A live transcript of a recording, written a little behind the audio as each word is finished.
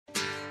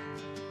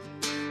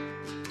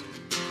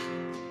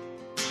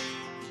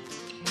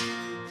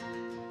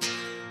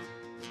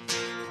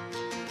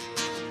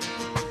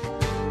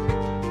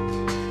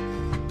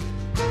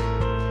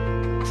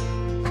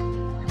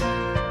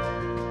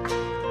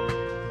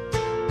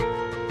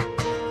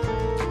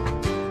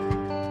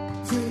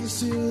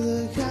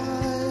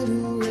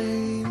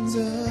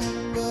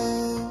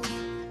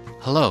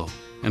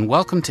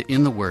welcome to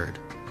In the Word,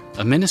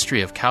 a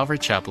ministry of Calvary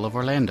Chapel of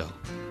Orlando.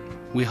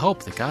 We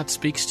hope that God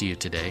speaks to you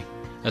today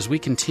as we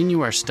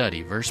continue our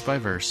study verse by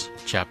verse,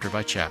 chapter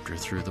by chapter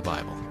through the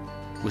Bible,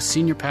 with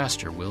Senior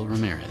Pastor Will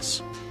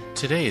Ramirez.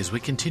 Today, as we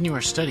continue our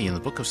study in the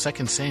book of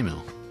 2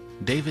 Samuel,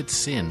 David's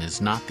sin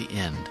is not the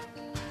end,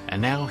 and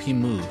now he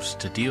moves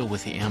to deal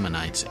with the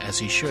Ammonites as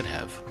he should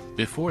have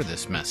before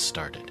this mess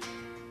started.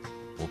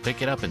 We'll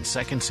pick it up in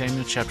 2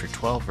 Samuel chapter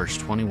 12, verse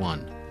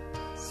 21.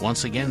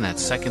 Once again,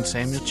 that's 2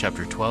 Samuel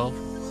chapter 12,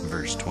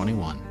 verse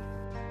 21.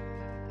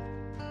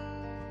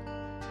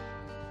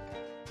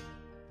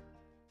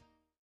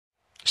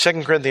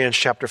 Second Corinthians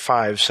chapter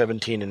 5,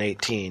 17 and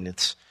 18.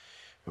 It's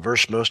a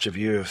verse most of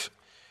you have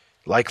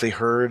likely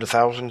heard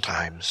 1,000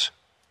 times.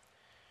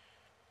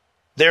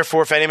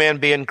 Therefore, if any man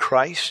be in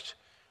Christ,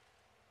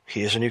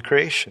 he is a new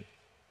creation.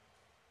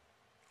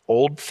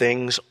 Old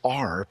things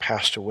are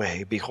passed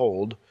away.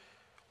 Behold,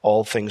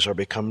 all things are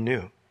become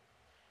new.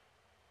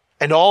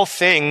 And all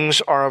things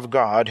are of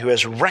God, who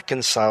has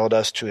reconciled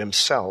us to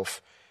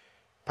himself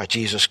by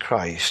Jesus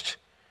Christ,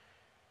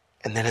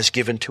 and then has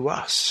given to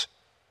us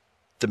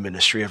the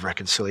ministry of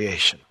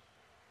reconciliation.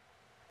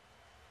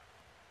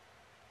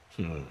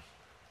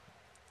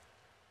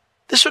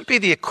 This would be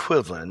the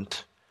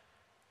equivalent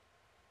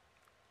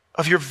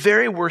of your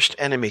very worst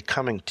enemy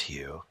coming to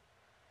you,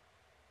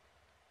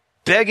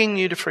 begging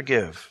you to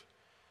forgive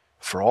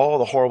for all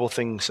the horrible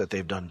things that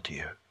they've done to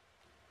you.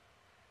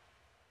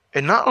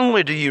 And not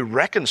only do you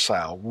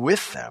reconcile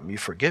with them, you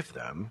forgive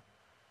them,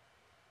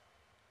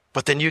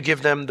 but then you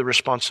give them the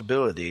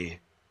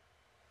responsibility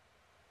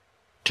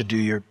to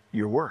do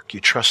your work. You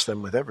trust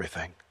them with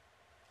everything.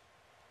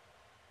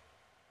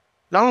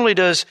 Not only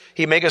does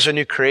he make us a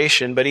new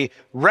creation, but he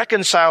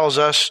reconciles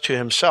us to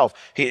himself.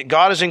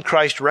 God is in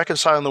Christ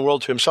reconciling the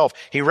world to himself.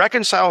 He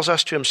reconciles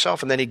us to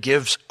himself, and then he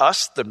gives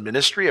us the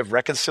ministry of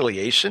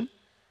reconciliation.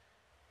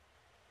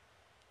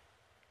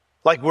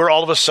 Like we're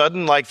all of a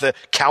sudden like the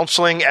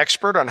counseling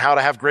expert on how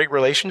to have great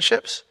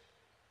relationships.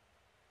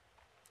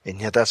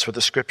 And yet that's what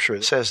the scripture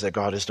says that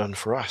God has done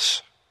for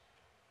us.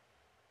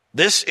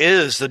 This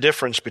is the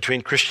difference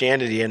between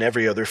Christianity and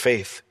every other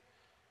faith.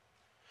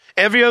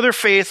 Every other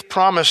faith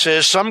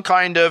promises some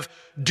kind of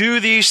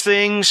do these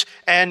things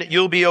and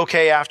you'll be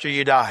okay after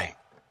you die.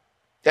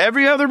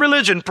 Every other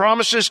religion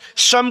promises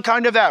some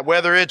kind of that,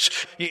 whether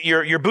it's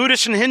you're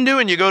Buddhist and Hindu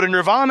and you go to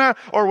nirvana,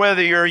 or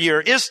whether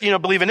you're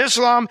believe in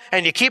Islam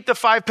and you keep the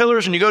 5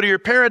 pillars and you go to your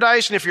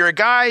paradise, and if you're a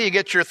guy, you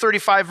get your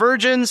 35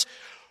 virgins.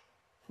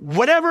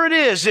 Whatever it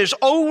is, there's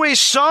always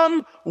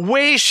some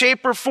way,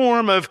 shape, or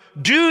form of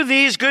do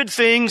these good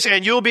things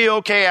and you'll be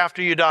okay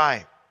after you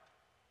die.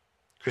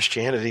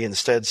 Christianity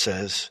instead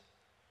says,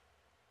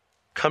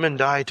 come and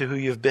die to who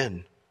you've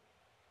been,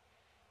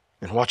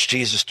 and watch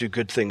Jesus do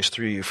good things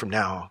through you from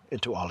now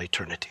into all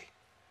eternity.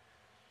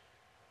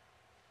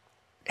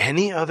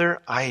 Any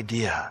other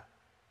idea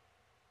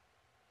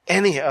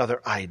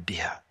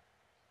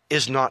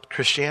is not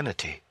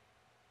Christianity.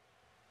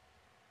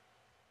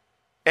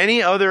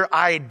 Any other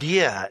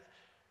idea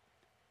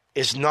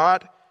is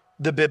not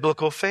the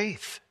biblical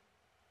faith.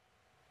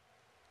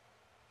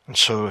 And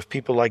so if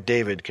people like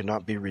David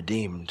cannot be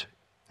redeemed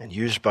and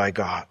used by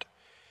God,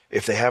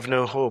 if they have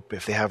no hope,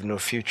 if they have no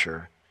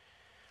future,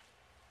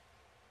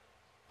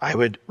 I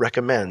would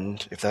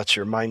recommend, if that's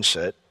your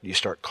mindset, you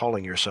start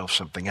calling yourself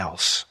something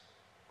else,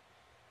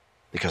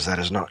 because that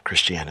is not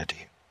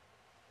Christianity.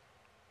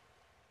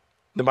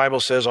 The Bible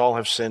says all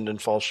have sinned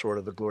and fall short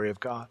of the glory of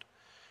God.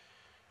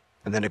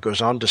 And then it goes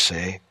on to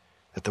say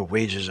that the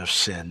wages of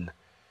sin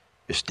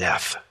is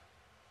death.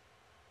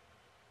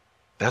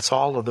 That's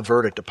all of the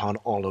verdict upon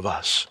all of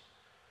us.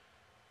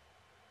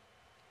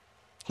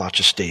 Not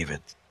just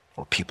David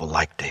or people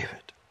like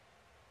David.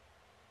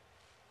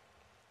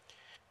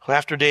 Well,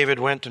 after David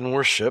went and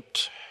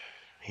worshiped,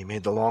 he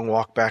made the long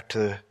walk back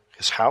to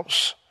his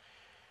house.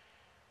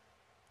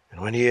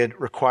 And when he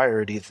had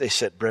required, they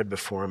set bread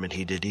before him and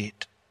he did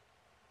eat.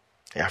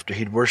 After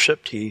he'd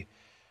worshiped, he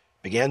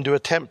began to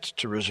attempt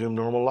to resume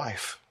normal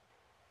life.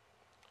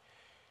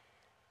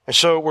 And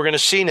so we're going to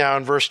see now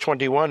in verse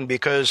 21,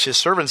 because his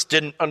servants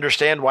didn't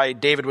understand why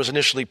David was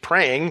initially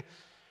praying,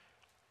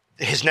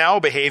 his now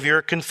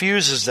behavior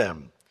confuses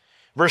them.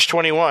 Verse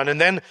 21, and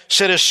then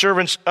said his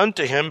servants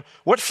unto him,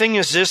 what thing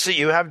is this that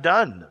you have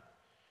done?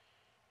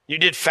 You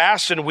did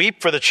fast and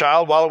weep for the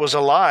child while it was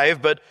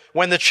alive, but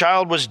when the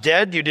child was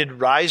dead, you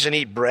did rise and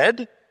eat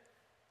bread?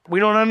 We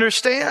don't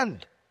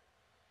understand.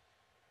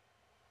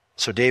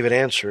 So David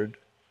answered,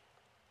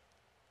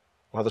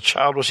 while the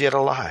child was yet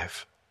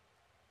alive,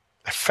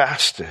 I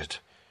fasted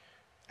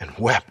and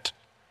wept.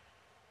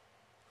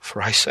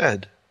 For I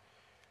said,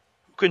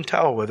 who can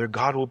tell whether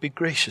God will be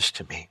gracious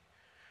to me,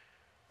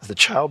 that the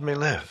child may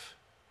live?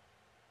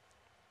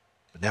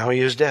 But now he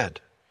is dead.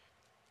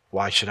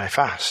 Why should I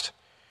fast?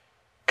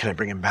 Can I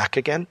bring him back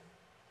again?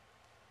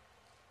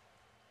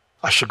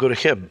 I shall go to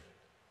him,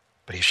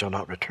 but he shall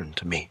not return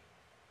to me.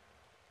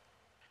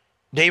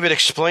 David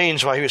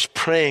explains why he was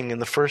praying in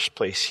the first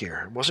place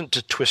here. It wasn't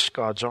to twist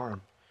God's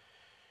arm.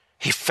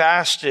 He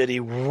fasted, he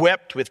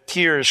wept with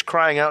tears,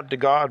 crying out to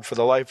God for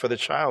the life of the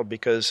child,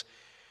 because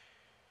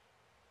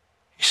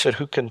he said,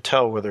 who can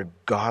tell whether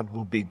God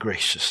will be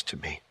gracious to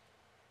me?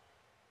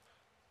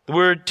 The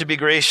word to be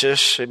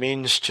gracious, it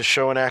means to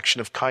show an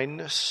action of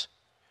kindness,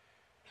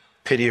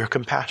 pity, or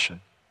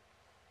compassion.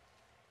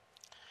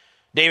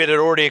 David had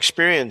already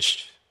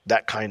experienced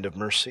that kind of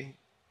mercy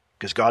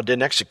because God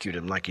didn't execute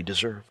him like he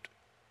deserved.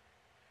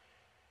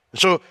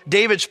 And so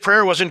David's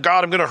prayer wasn't,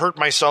 God, I'm going to hurt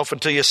myself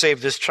until you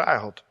save this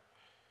child.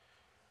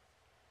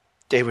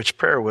 David's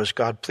prayer was,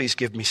 God, please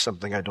give me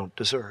something I don't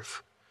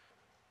deserve.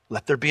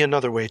 Let there be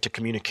another way to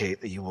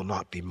communicate that you will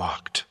not be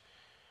mocked.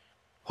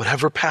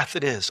 Whatever path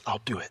it is,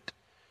 I'll do it.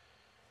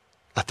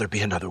 Let there be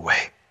another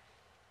way.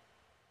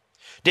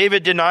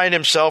 David denied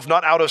himself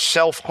not out of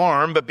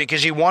self-harm, but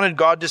because he wanted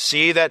God to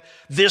see that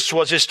this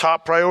was his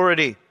top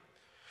priority.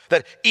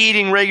 That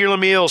eating regular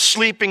meals,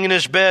 sleeping in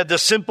his bed, the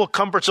simple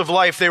comforts of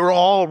life, they were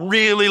all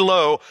really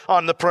low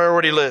on the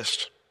priority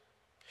list.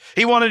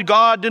 He wanted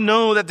God to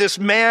know that this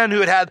man who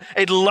had had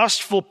a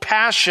lustful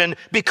passion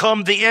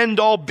become the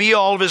end-all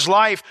be-all of his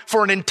life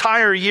for an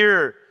entire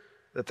year,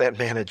 that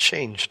man had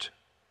changed.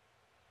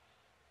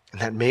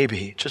 And that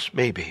maybe, just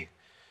maybe,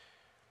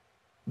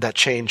 that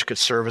change could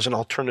serve as an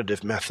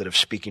alternative method of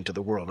speaking to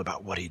the world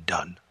about what he'd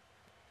done.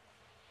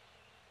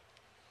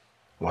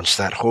 Once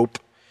that hope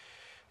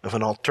of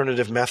an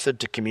alternative method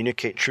to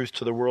communicate truth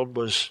to the world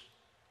was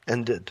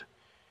ended,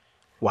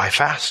 why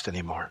fast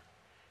anymore?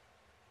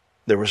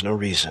 There was no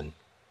reason.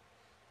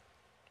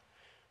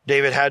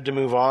 David had to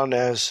move on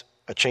as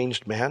a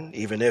changed man,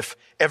 even if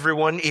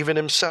everyone, even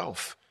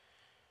himself,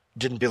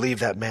 didn't believe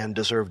that man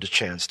deserved a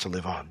chance to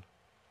live on.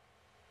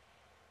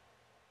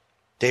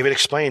 David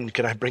explained,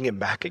 can I bring him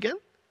back again?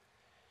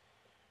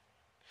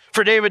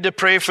 For David to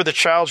pray for the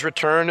child's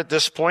return at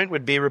this point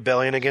would be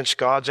rebellion against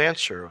God's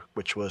answer,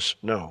 which was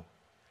no.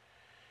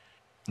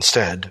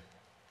 Instead,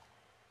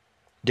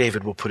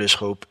 David will put his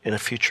hope in a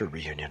future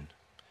reunion.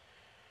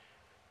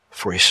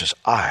 For he says,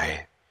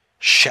 I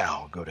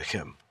shall go to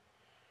him,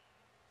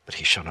 but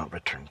he shall not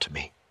return to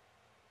me.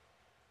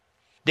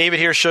 David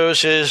here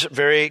shows his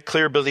very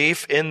clear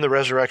belief in the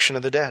resurrection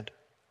of the dead.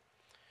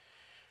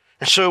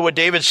 And so what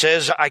David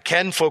says I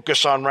can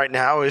focus on right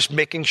now is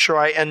making sure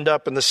I end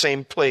up in the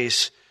same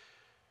place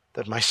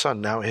that my son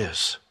now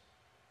is.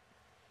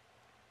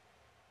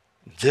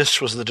 This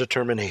was the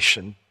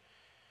determination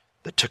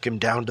that took him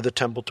down to the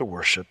temple to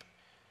worship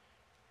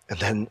and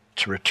then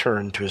to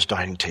return to his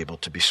dining table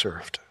to be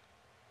served.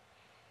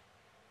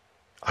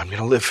 I'm going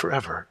to live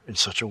forever in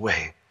such a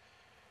way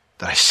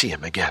that I see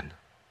him again.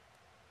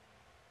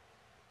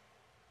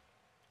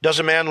 Does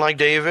a man like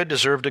David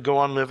deserve to go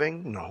on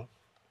living? No.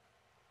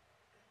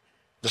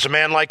 Does a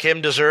man like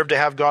him deserve to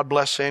have God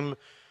bless him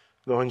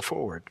going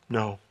forward?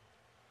 No.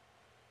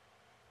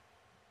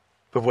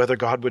 But whether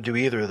God would do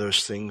either of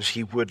those things,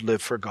 he would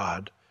live for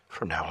God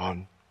from now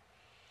on.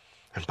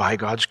 And by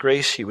God's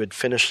grace, he would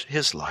finish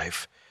his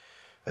life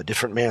a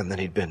different man than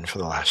he'd been for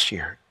the last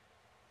year.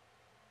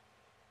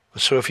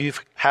 So if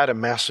you've had a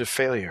massive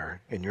failure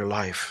in your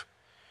life,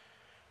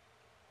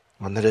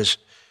 one that has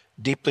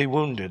deeply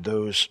wounded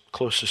those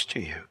closest to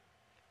you,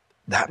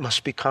 that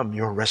must become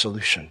your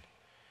resolution.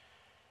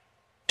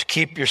 To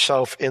keep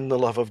yourself in the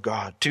love of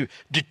God, to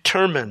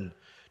determine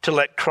to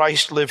let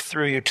Christ live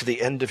through you to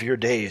the end of your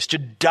days, to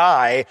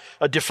die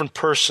a different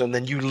person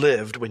than you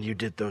lived when you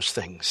did those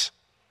things.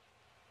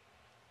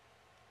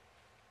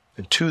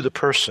 And to the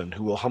person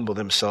who will humble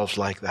themselves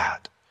like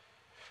that,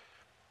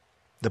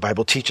 the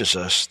Bible teaches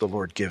us the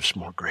Lord gives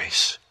more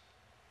grace.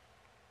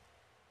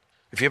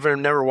 If you've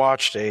never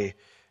watched a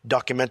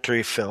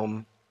documentary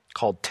film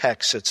called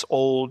Tex, it's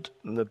old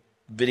and the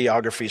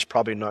videography is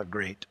probably not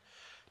great.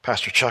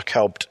 Pastor Chuck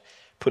helped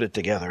put it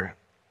together.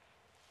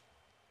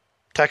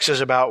 Tex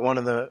is about one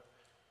of the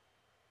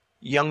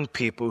young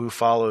people who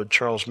followed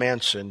Charles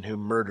Manson, who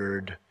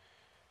murdered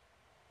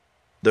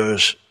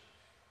those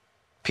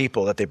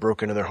people that they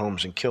broke into their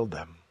homes and killed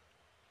them.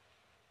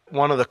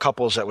 One of the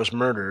couples that was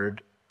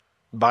murdered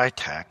by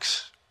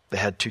Tex, they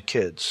had 2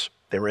 kids.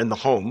 They were in the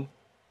home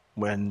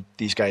when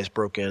these guys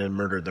broke in and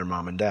murdered their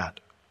mom and dad.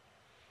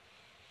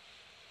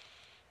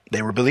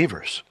 They were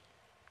believers.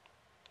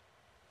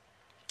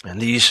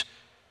 And these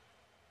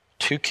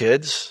 2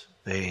 kids,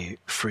 they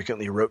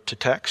frequently wrote to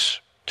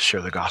Tex to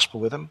share the gospel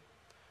with him,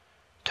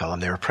 tell him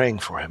they were praying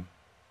for him.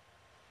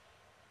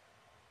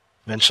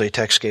 Eventually,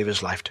 Tex gave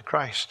his life to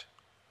Christ.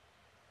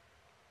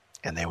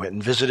 And they went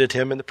and visited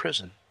him in the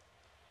prison.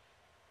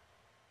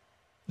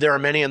 There are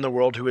many in the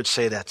world who would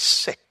say that's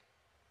sick.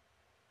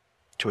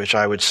 To which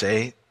I would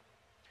say,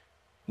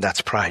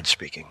 that's pride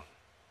speaking.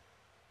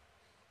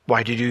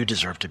 Why do you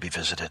deserve to be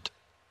visited?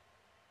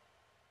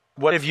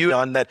 What have you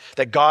done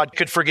that God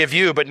could forgive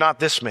you, but not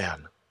this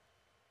man?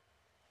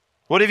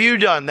 What have you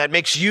done that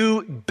makes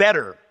you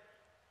better?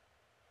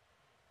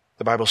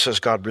 The Bible says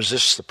God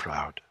resists the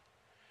proud,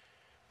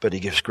 but he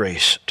gives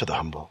grace to the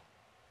humble.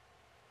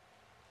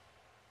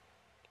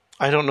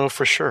 I don't know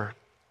for sure,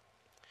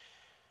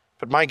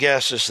 but my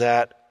guess is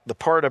that the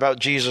part about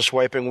Jesus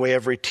wiping away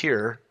every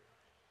tear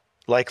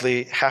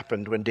likely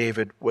happened when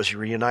David was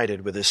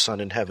reunited with his son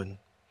in heaven.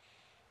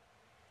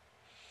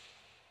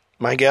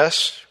 My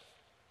guess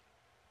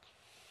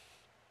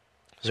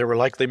is there were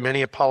likely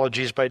many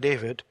apologies by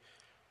David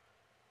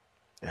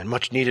and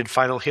much needed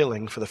final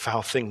healing for the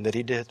foul thing that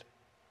he did.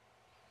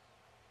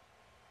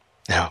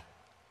 Now,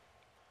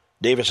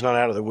 David's not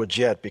out of the woods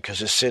yet, because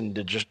his sin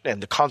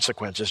and the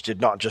consequences did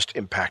not just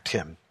impact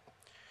him.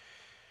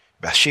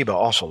 Bathsheba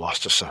also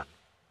lost a son.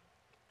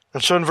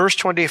 And so in verse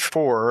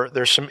 24,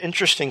 there's some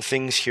interesting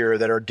things here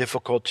that are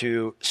difficult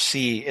to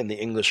see in the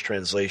English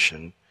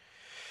translation.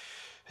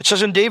 It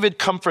says, "And David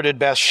comforted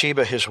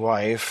Bathsheba his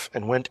wife,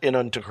 and went in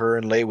unto her,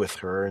 and lay with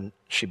her. And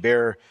she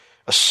bare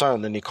a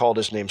son, and he called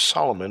his name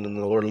Solomon, and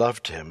the Lord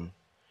loved him.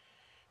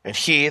 And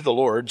he, the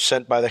Lord,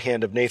 sent by the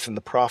hand of Nathan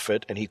the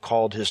prophet, and he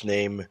called his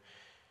name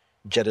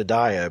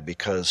Jedediah,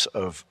 because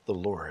of the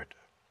Lord."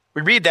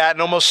 We read that and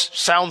it almost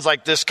sounds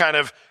like this kind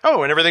of,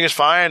 and everything is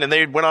fine, and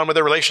they went on with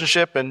their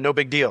relationship, and no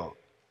big deal.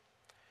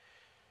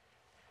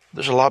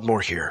 There's a lot more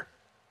here.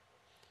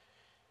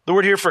 The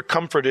word here for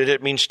comforted,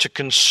 it means to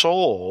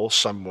console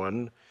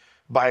someone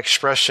by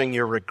expressing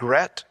your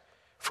regret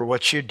for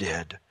what you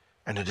did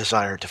and a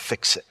desire to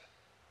fix it.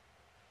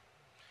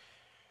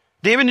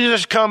 David didn't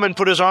just come and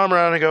put his arm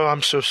around and go,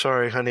 "I'm so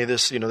sorry, honey,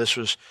 this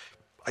was,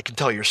 I can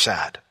tell you're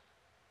sad."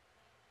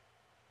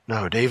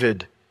 No,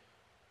 David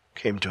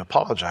came to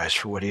apologize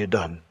for what he had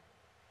done.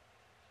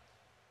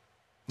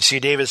 You see,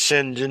 David's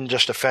sin didn't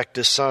just affect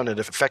his son, it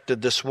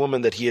affected this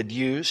woman that he had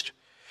used,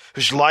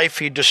 whose life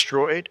he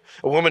destroyed,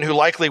 a woman who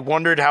likely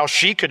wondered how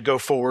she could go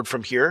forward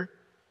from here.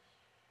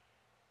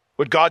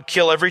 Would God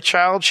kill every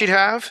child she'd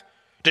have?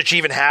 Did she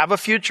even have a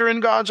future in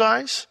God's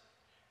eyes?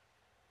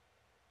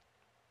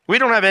 We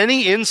don't have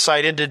any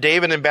insight into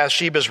David and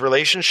Bathsheba's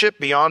relationship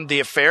beyond the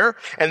affair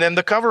and then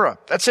the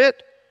cover-up. That's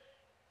it.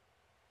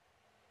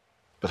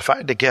 But if I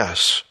had to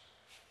guess,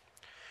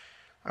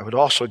 I would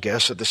also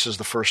guess that this is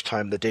the first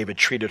time that David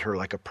treated her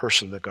like a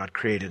person that God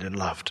created and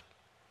loved.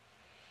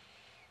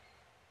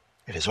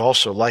 It is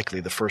also likely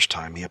the first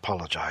time he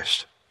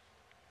apologized.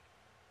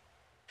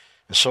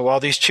 And so while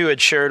these two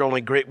had shared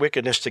only great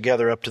wickedness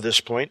together up to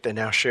this point, they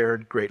now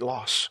shared great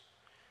loss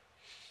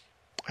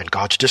and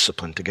God's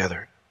discipline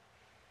together.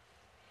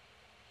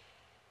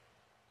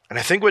 And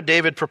I think what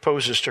David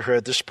proposes to her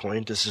at this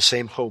point is the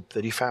same hope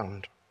that he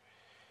found.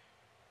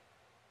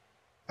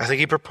 I think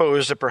he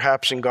proposed that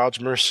perhaps in God's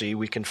mercy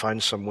we can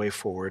find some way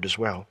forward as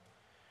well.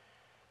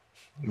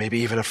 Maybe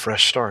even a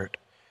fresh start,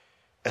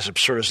 as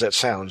absurd as that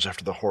sounds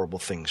after the horrible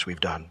things we've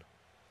done.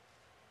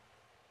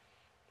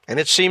 And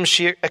it seems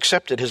she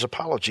accepted his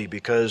apology,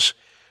 because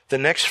the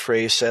next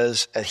phrase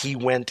says that he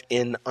went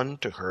in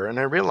unto her. And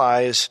I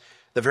realize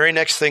the very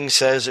next thing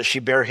says that she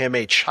bare him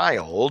a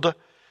child.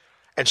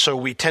 And so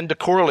we tend to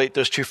correlate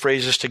those two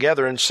phrases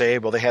together and say,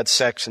 well, they had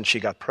sex and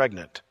she got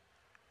pregnant.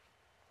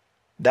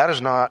 That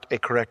is not a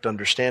correct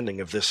understanding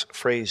of this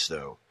phrase,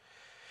 though.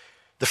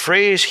 The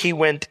phrase "he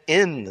went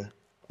in"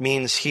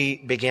 means he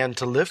began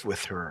to live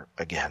with her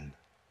again.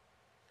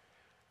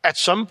 At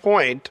some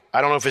point, I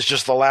don't know if it's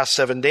just the last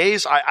 7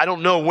 days, I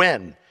don't know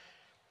when,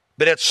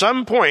 but at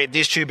some point,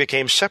 these two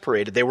became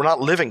separated. They were not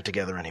living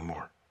together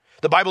anymore.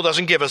 The Bible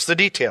doesn't give us the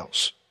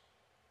details.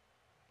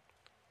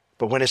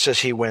 But when it says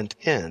he went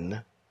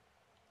in,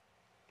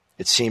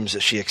 it seems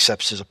that she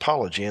accepts his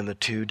apology, and the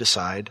two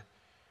decide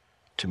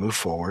to move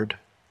forward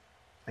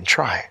and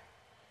try.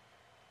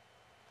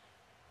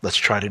 Let's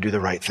try to do the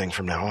right thing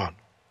from now on.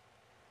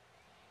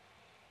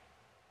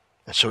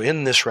 And so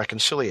in this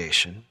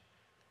reconciliation,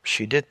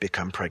 she did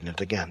become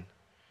pregnant again.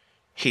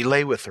 He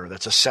lay with her.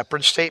 That's a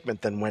separate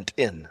statement than went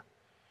in.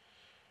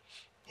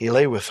 He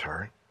lay with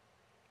her,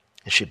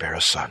 and she bare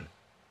a son.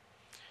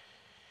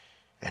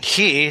 And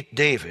he,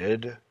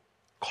 David,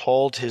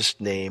 called his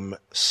name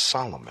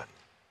Solomon.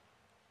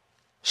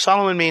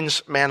 Solomon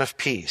means man of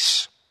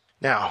peace.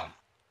 Now,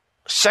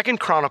 2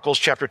 Chronicles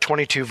chapter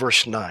 22,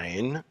 verse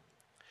 9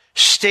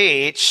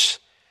 states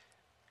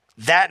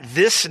that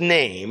this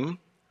name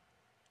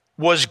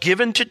was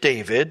given to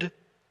David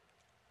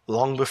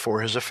long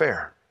before his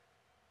affair.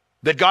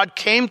 That God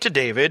came to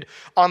David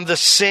on the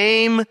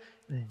same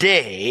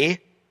day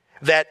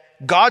that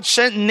God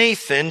sent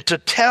Nathan to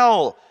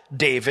tell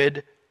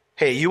David,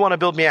 hey, you want to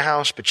build me a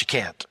house, but you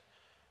can't.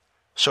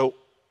 So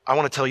I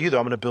want to tell you, though,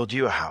 I'm going to build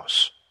you a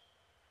house.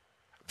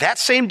 That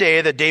same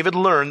day that David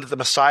learned that the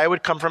Messiah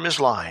would come from his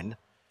line,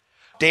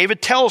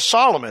 David tells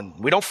Solomon,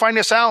 we don't find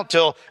this out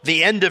till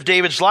the end of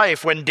David's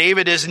life when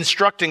David is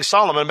instructing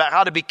Solomon about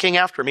how to be king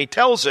after him. He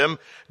tells him,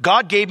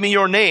 God gave me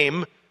your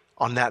name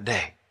on that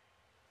day.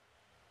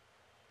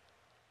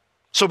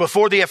 So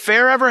before the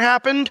affair ever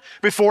happened,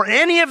 before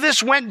any of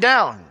this went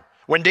down,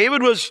 when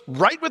David was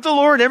right with the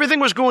Lord,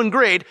 everything was going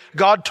great,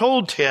 God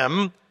told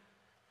him,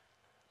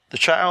 the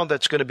child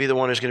that's going to be the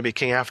one who's going to be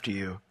king after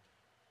you,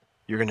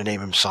 you're going to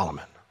name him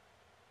Solomon.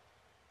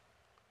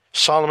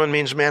 Solomon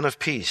means man of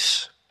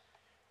peace.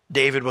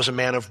 David was a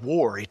man of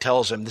war. He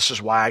tells him, this is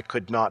why I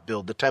could not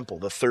build the temple.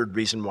 The third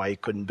reason why he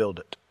couldn't build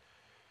it.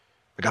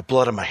 I got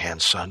blood on my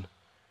hands, son.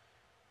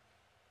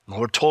 The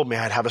Lord told me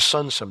I'd have a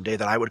son someday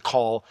that I would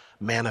call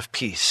Man of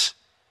Peace,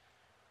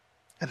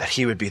 and that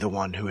he would be the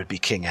one who would be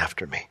king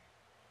after me.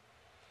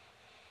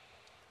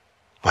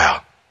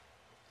 Well,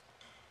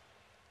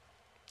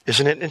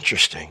 isn't it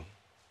interesting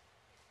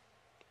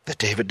that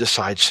David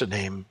decides to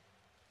name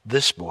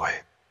this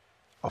boy,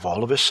 of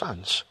all of his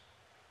sons,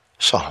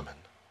 Solomon?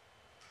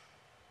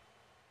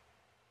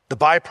 The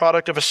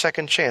byproduct of a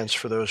second chance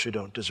for those who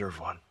don't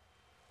deserve one.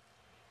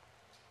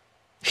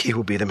 He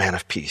will be the man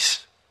of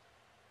peace.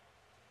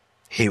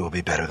 He will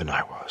be better than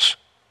I was.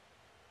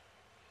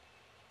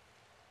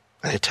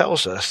 And it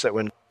tells us that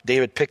when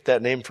David picked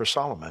that name for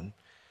Solomon,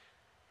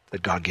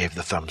 that God gave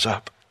the thumbs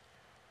up.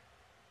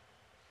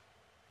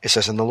 It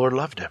says, and the Lord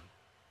loved him.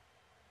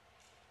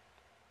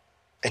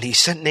 And he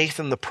sent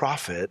Nathan the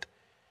prophet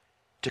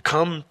to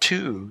come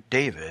to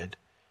David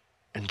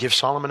and give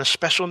Solomon a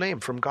special name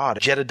from God,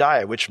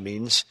 Jedediah, which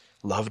means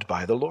loved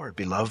by the Lord,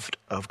 beloved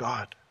of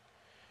God.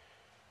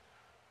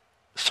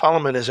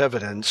 Solomon is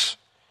evidence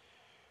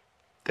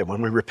that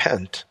when we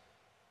repent,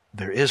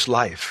 there is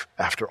life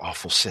after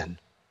awful sin.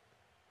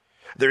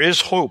 There is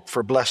hope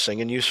for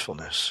blessing and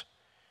usefulness.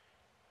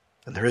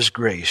 And there is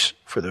grace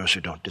for those who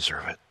don't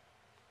deserve it.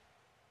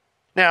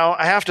 Now,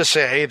 I have to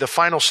say, the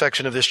final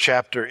section of this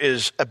chapter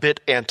is a bit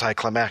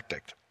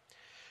anticlimactic.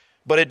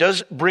 But it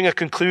does bring a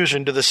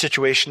conclusion to the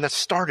situation that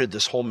started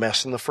this whole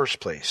mess in the first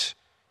place.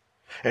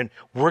 And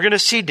we're going to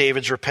see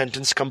David's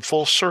repentance come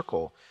full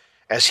circle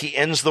as he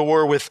ends the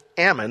war with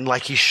Ammon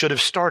like he should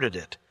have started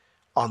it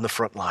on the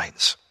front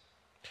lines.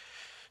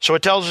 So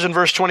it tells us in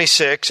verse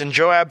 26, and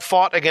Joab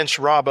fought against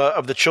Rabbah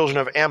of the children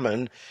of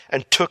Ammon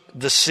and took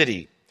the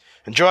city.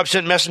 And Joab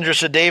sent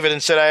messengers to David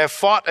and said, I have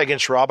fought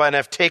against Rabbah and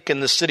have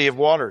taken the city of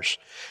waters.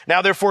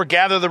 Now therefore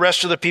gather the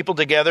rest of the people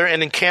together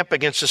and encamp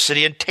against the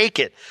city and take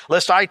it,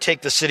 lest I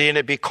take the city and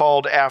it be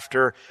called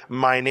after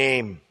my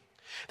name.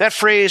 That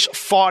phrase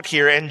fought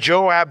here, and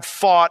Joab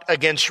fought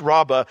against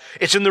Rabbah,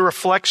 it's in the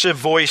reflexive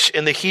voice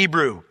in the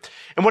Hebrew.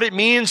 And what it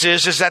means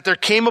is that there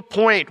came a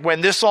point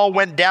when this all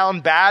went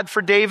down bad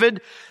for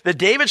David, that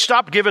David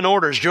stopped giving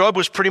orders. Joab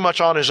was pretty much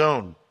on his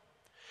own.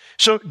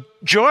 So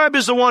Joab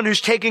is the one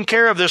who's taking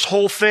care of this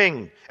whole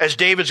thing as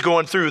David's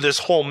going through this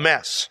whole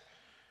mess.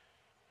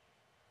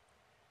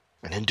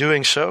 And in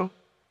doing so,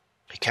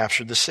 he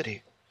captured the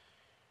city.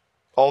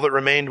 All that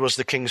remained was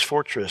the king's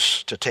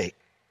fortress to take.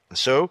 And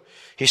so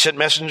he sent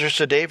messengers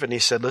to David and he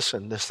said,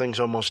 listen, this thing's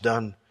almost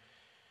done.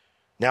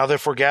 Now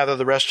therefore gather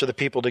the rest of the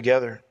people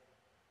together.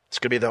 It's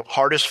going to be the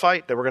hardest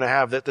fight that we're going to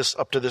have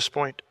up to this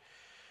point.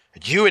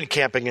 You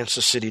encamp against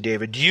the city,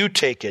 David. You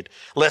take it,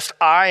 lest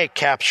I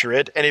capture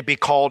it and it be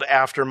called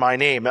after my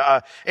name.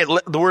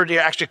 The word here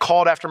actually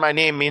called after my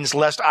name means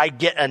lest I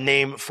get a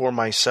name for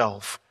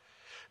myself.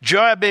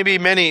 Joab may be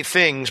many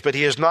things, but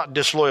he is not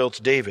disloyal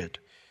to David.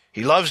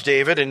 He loves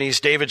David and he's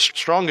David's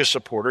strongest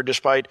supporter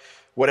despite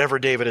whatever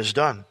David has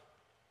done.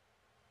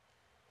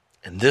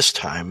 And this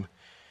time,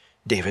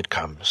 David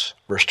comes.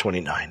 Verse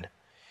 29.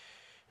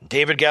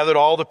 David gathered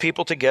all the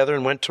people together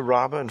and went to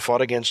Rabbah and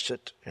fought against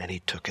it, and he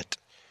took it.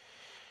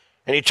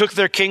 And he took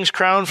their king's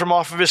crown from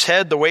off of his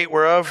head, the weight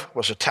whereof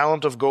was a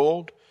talent of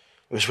gold.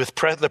 It was with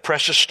the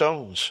precious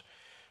stones,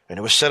 and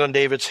it was set on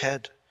David's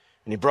head.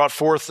 And he brought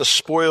forth the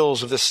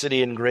spoils of the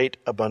city in great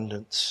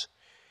abundance.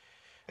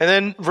 And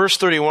then verse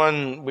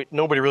 31,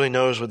 nobody really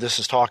knows what this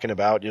is talking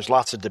about. There's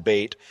lots of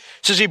debate.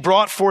 It says he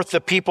brought forth the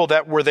people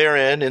that were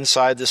therein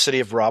inside the city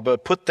of Rabbah,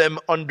 put them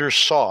under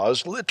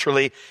saws,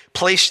 literally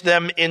placed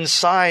them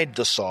inside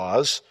the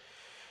saws,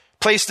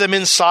 placed them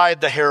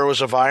inside the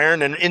harrows of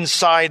iron and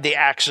inside the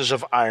axes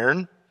of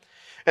iron.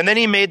 And then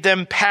he made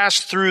them pass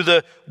through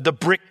the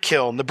brick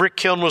kiln. The brick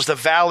kiln was the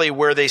valley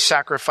where they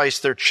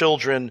sacrificed their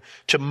children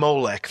to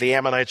Molech. The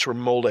Ammonites were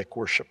Molech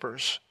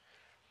worshipers.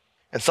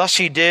 And thus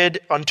he did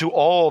unto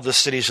all the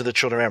cities of the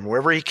children of Ammon.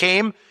 Wherever he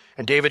came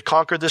and David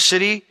conquered the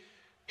city,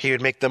 he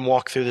would make them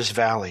walk through this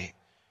valley.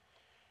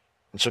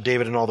 And so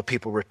David and all the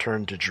people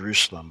returned to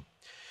Jerusalem.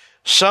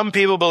 Some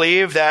people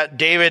believe that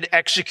David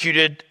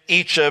executed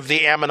each of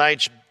the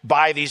Ammonites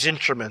by these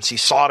instruments. He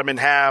sawed them in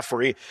half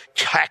or he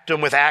hacked them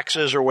with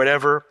axes or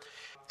whatever.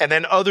 And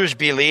then others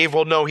believe,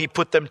 well, no, he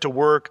put them to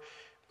work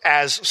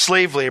as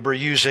slave labor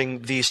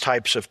using these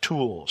types of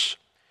tools.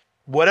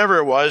 Whatever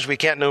it was, we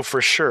can't know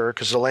for sure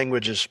because the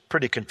language is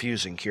pretty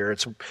confusing here.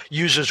 It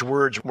uses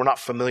words we're not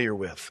familiar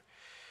with.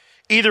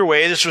 Either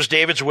way, this was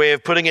David's way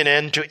of putting an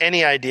end to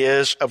any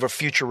ideas of a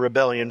future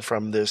rebellion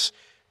from this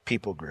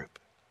people group.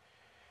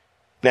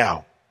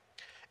 Now,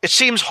 it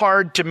seems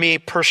hard to me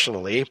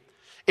personally,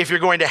 if you're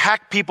going to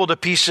hack people to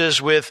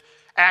pieces with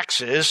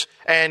axes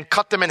and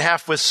cut them in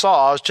half with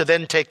saws to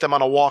then take them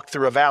on a walk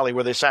through a valley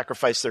where they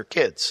sacrifice their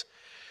kids.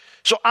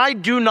 So I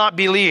do not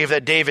believe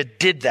that David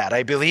did that.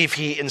 I believe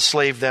he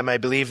enslaved them. I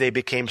believe they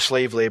became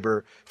slave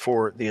labor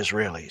for the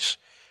Israelis.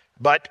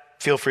 But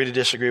feel free to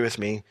disagree with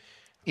me.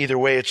 Either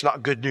way, it's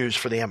not good news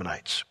for the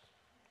Ammonites.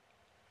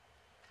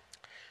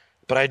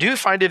 But I do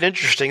find it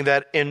interesting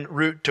that en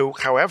route to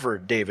however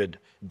David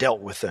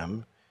dealt with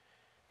them,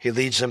 he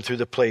leads them through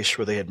the place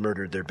where they had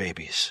murdered their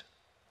babies.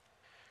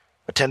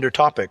 a tender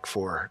topic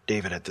for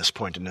David at this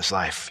point in his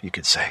life, you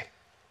could say.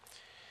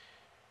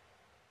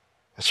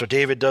 And so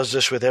David does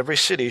this with every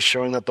city,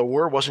 showing that the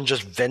war wasn't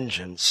just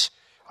vengeance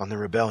on the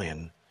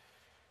rebellion,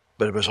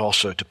 but it was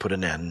also to put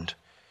an end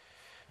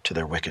to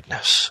their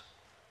wickedness.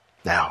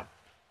 Now,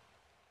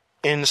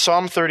 in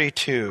Psalm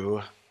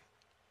 32,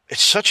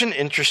 it's such an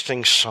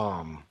interesting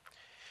psalm.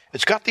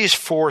 It's got these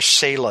 4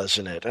 selahs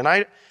in it. And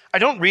I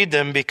don't read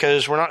them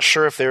because we're not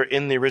sure if they're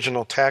in the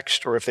original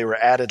text or if they were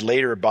added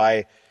later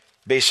by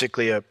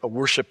basically a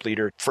worship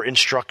leader for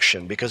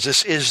instruction, because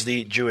this is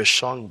the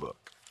Jewish songbook.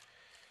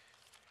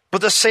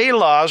 But the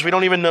selahs, we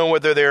don't even know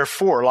what they're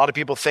for. A lot of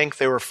people think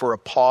they were for a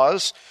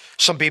pause.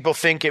 Some people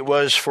think it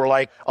was for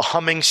like a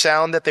humming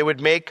sound that they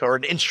would make or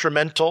an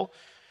instrumental.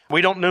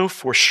 We don't know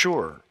for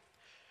sure.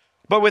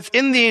 But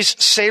within these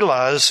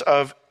selahs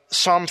of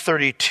Psalm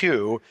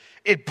 32,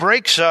 it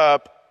breaks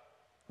up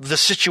the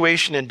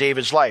situation in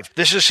David's life.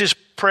 This is his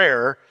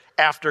prayer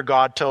after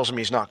God tells him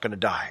he's not going to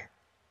die.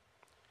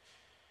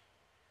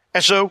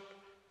 And so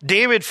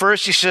David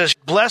first, he says,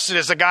 blessed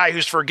is the guy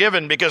who's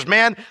forgiven because,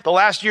 man, the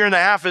last year and a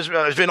half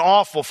has been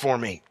awful for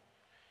me.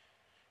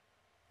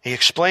 He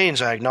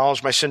explains, I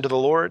acknowledged my sin to the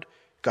Lord.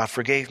 God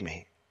forgave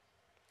me.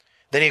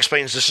 Then he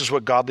explains this is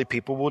what godly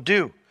people will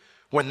do.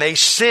 When they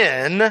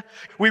sin,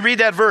 we read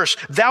that verse,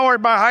 thou art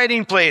my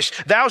hiding place.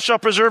 Thou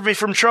shalt preserve me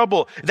from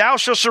trouble. Thou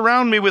shalt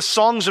surround me with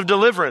songs of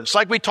deliverance.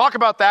 Like we talk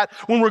about that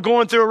when we're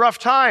going through a rough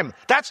time.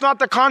 That's not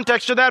the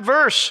context of that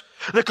verse.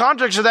 The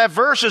context of that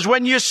verse is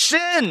when you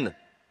sin.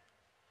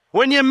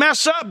 When you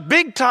mess up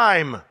big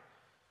time.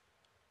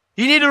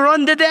 You need to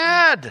run to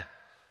Dad.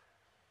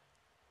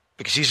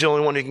 Because he's the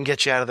only one who can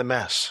get you out of the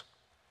mess.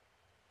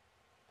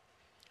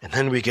 And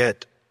then we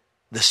get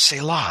the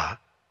Selah.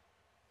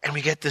 And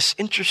we get this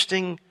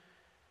interesting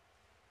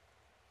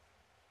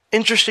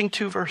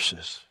 2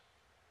 verses.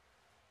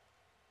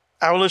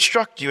 I will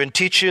instruct you and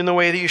teach you in the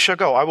way that you shall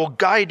go. I will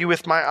guide you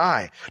with my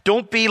eye.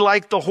 Don't be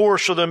like the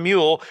horse or the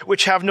mule,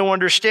 which have no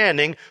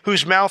understanding,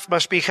 whose mouth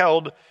must be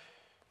held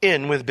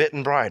in with bit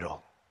and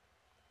bridle.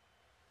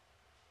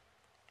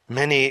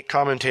 Many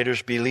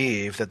commentators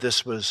believe that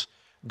this was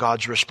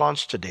God's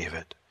response to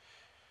David.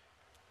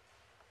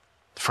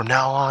 From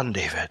now on,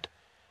 David,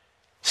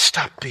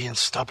 stop being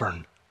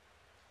stubborn.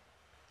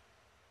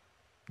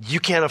 You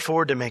can't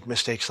afford to make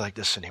mistakes like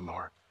this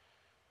anymore.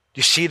 Do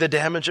you see the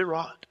damage it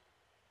wrought?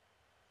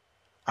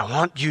 I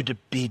want you to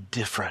be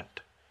different.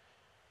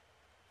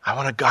 I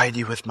want to guide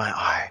you with my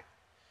eye.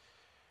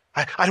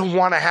 I don't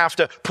want to have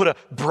to put a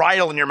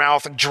bridle in your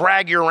mouth and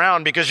drag you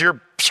around because you're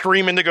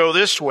screaming to go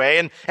this way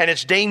and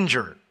it's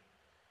danger.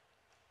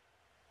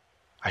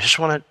 I just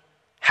want to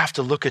have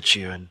to look at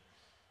you and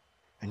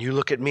you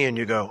look at me and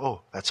you go,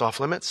 oh, that's off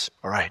limits?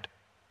 All right,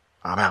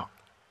 I'm out.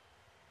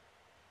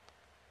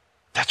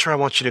 That's where I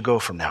want you to go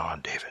from now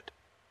on, David.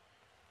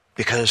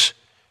 Because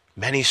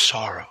many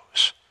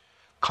sorrows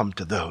come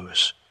to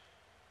those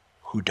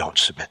who don't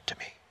submit to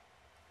me.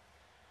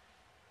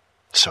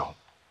 So,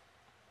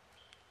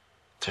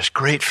 there's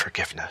great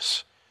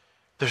forgiveness.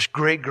 There's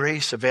great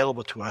grace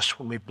available to us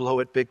when we blow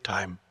it big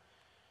time.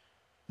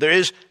 There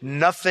is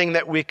nothing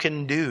that we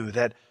can do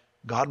that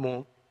God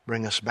won't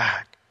bring us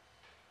back.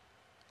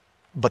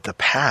 But the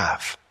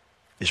path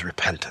is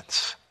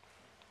repentance.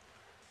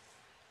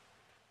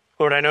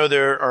 Lord, I know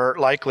there are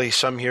likely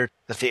some here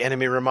that the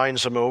enemy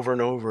reminds them over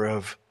and over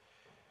of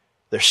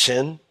their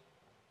sin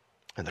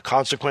and the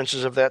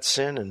consequences of that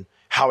sin and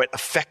how it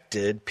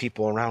affected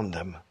people around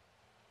them.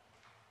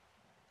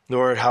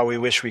 Lord, how we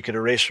wish we could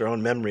erase our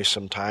own memories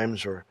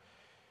sometimes or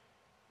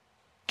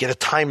get a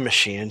time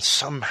machine and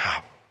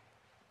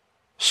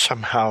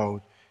somehow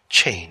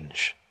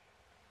change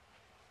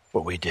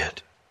what we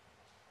did.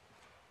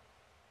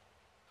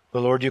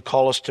 But Lord, you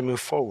call us to move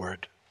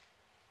forward.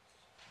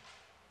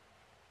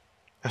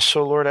 And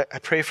so, Lord, I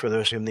pray for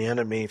those whom the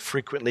enemy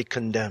frequently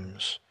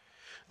condemns,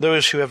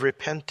 those who have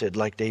repented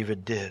like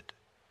David did.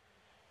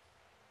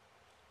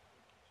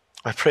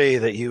 I pray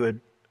that you would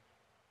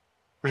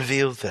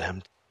reveal to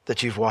them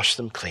that you've washed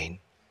them clean.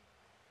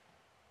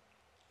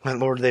 And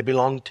Lord, they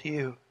belong to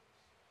you.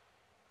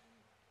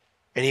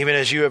 And even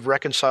as you have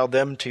reconciled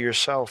them to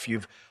yourself,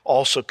 you've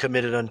also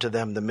committed unto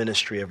them the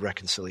ministry of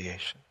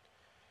reconciliation.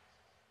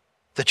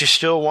 That you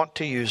still want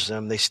to use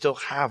them. They still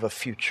have a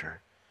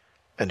future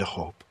and a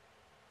hope.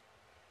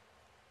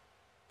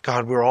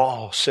 God, we're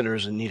all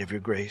sinners in need of your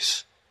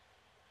grace.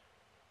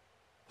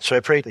 So I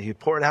pray that you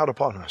pour it out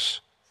upon us.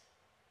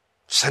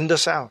 Send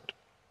us out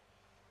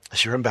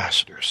as your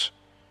ambassadors.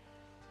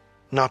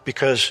 Not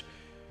because,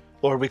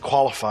 Lord, we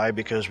qualify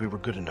because we were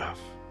good enough.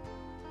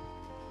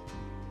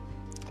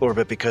 Lord,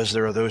 but because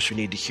there are those who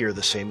need to hear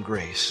the same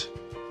grace,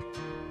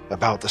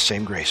 about the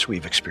same grace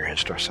we've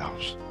experienced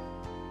ourselves.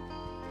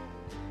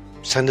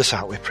 Send us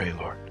out, we pray,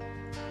 Lord.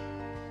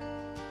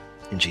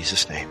 In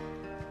Jesus' name,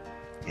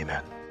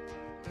 amen.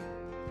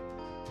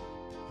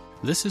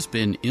 This has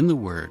been In the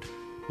Word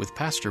with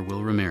Pastor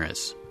Will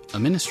Ramirez, a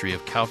ministry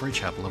of Calvary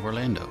Chapel of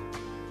Orlando.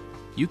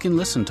 You can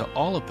listen to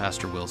all of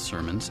Pastor Will's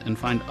sermons and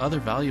find other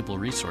valuable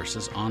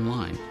resources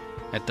online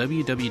at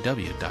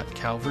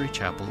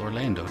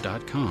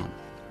www.calvarychapelorlando.com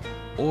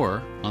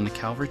or on the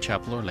Calvary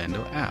Chapel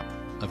Orlando app,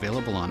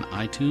 available on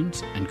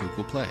iTunes and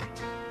Google Play.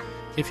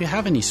 If you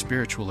have any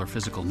spiritual or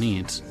physical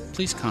needs,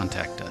 please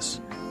contact us.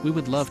 We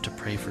would love to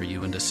pray for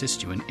you and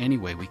assist you in any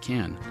way we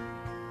can.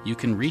 You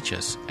can reach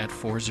us at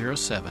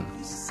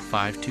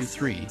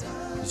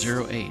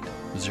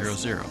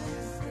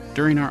 407-523-0800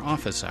 during our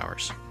office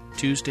hours,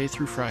 Tuesday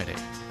through Friday,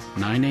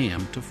 9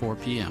 a.m. to 4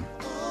 p.m.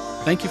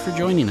 Thank you for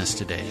joining us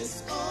today.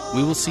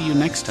 We will see you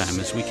next time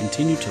as we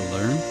continue to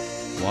learn,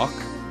 walk,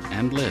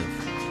 and live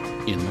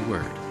in the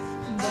Word.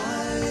 By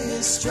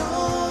His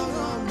strong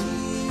arm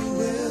He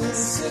will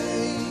save.